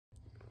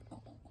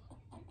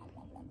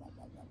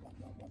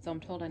So I'm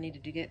told I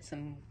needed to get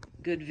some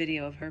good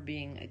video of her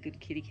being a good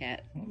kitty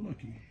cat. Oh,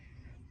 looky.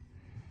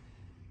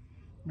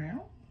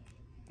 Meow.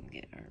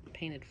 Get our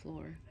painted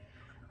floor.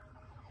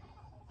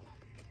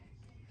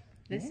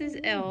 This is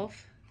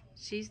Elf.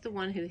 She's the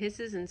one who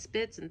hisses and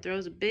spits and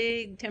throws a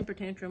big temper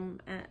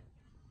tantrum at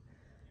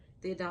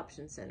the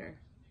adoption center.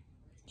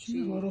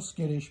 She's a little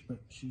skittish, but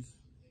she's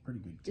pretty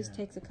good cat. Just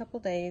takes a couple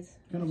days.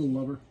 Kind of a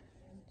lover.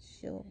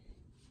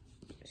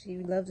 She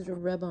loves to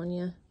rub on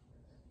you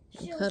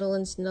and cuddle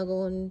and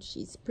snuggle, and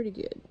she's pretty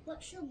good.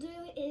 What she'll do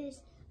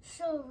is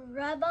she'll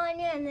rub on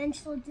you, and then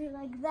she'll do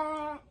like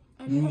that.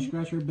 And then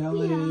scratch her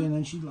belly, and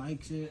then she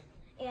likes it.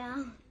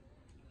 Yeah.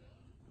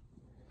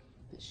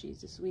 But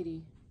she's a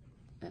sweetie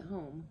at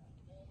home.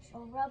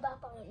 She'll rub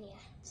up on you.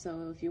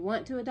 So if you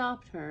want to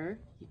adopt her,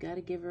 you got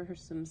to give her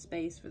some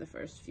space for the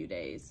first few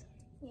days.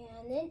 Yeah,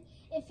 and then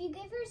if you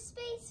give her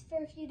space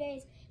for a few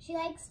days, she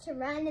likes to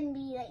run and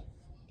be like,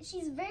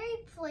 she's very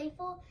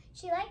playful.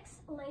 She likes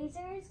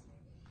lasers.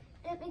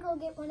 Let me go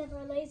get one of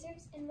our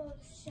lasers and we'll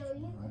show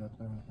you. Right up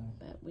there, I think.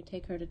 But we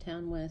take her to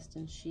Town West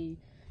and she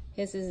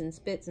hisses and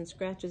spits and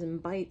scratches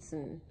and bites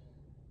and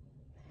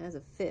has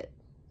a fit.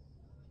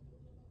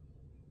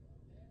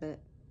 But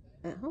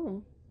at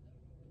home,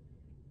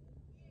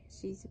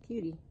 she's a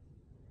cutie.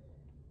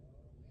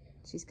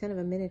 She's kind of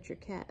a miniature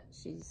cat.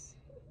 She's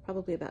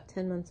probably about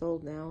 10 months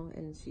old now,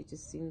 and she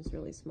just seems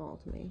really small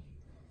to me.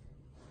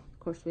 Of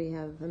course, we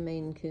have a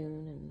Maine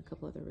Coon and a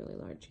couple other really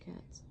large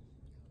cats.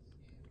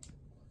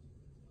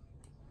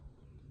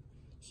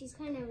 She's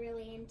kind of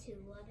really into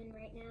loving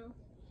right now.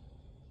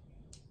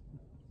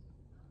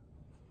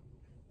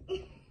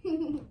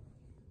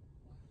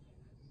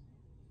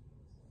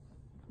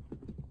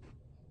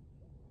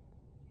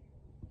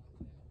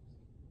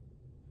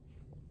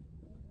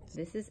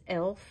 This is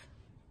Elf.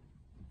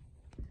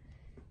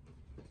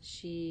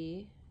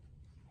 She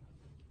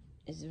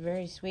is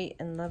very sweet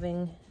and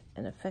loving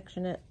and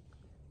affectionate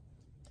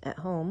at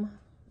home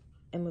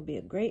and would be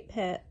a great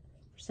pet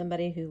for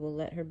somebody who will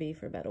let her be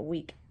for about a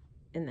week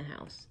in the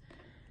house.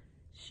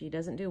 She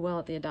doesn't do well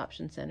at the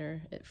adoption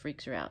center. It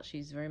freaks her out.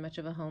 She's very much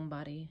of a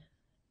homebody,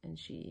 and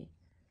she's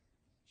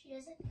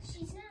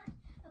not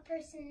a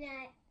person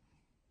that,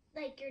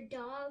 like your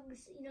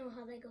dogs, you know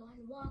how they go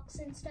on walks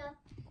and stuff?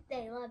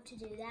 They love to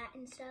do that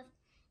and stuff.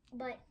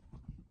 But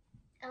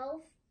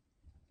Elf,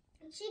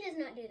 she does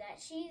not do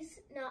that. She's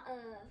not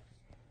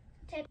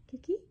a type.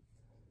 Kiki?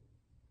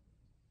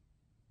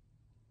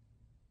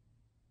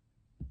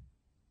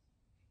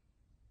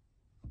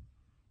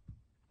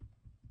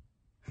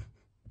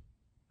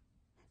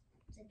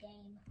 It's a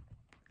game.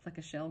 It's like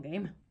a shell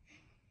game.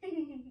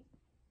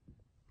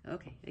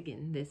 Okay,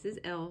 again, this is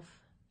Elf,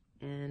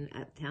 and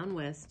at Town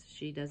West,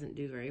 she doesn't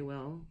do very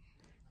well.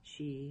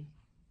 She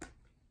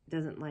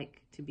doesn't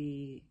like to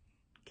be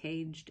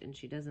caged, and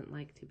she doesn't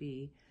like to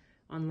be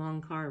on long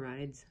car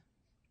rides.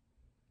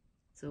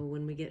 So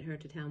when we get her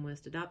to Town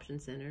West Adoption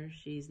Center,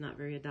 she's not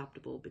very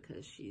adoptable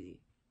because she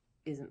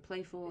isn't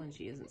playful and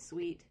she isn't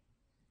sweet.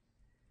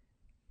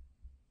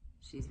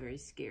 She's very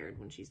scared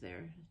when she's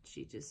there.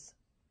 She just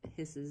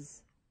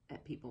hisses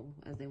at people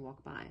as they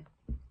walk by.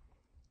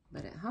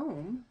 But at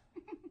home,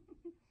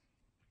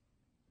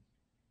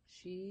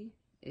 she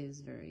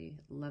is very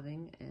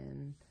loving,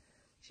 and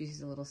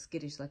she's a little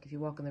skittish, like if you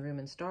walk in the room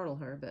and startle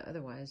her, but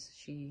otherwise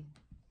she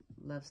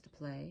loves to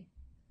play,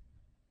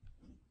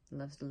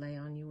 loves to lay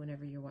on you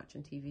whenever you're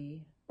watching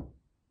TV.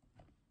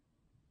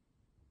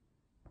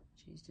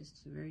 She's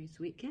just a very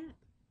sweet cat.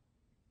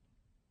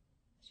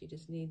 She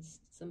just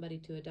needs somebody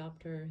to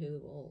adopt her who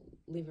will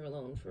leave her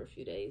alone for a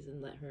few days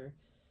and let her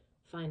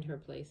find her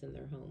place in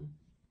their home.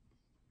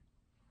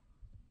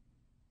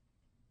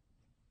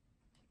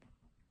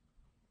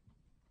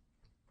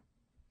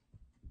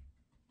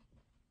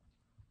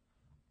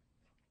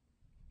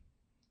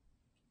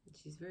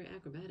 She's very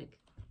acrobatic.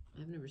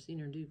 I've never seen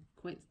her do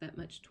quite that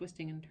much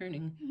twisting and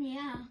turning.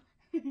 Yeah.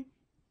 It's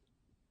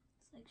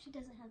like she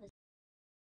doesn't have a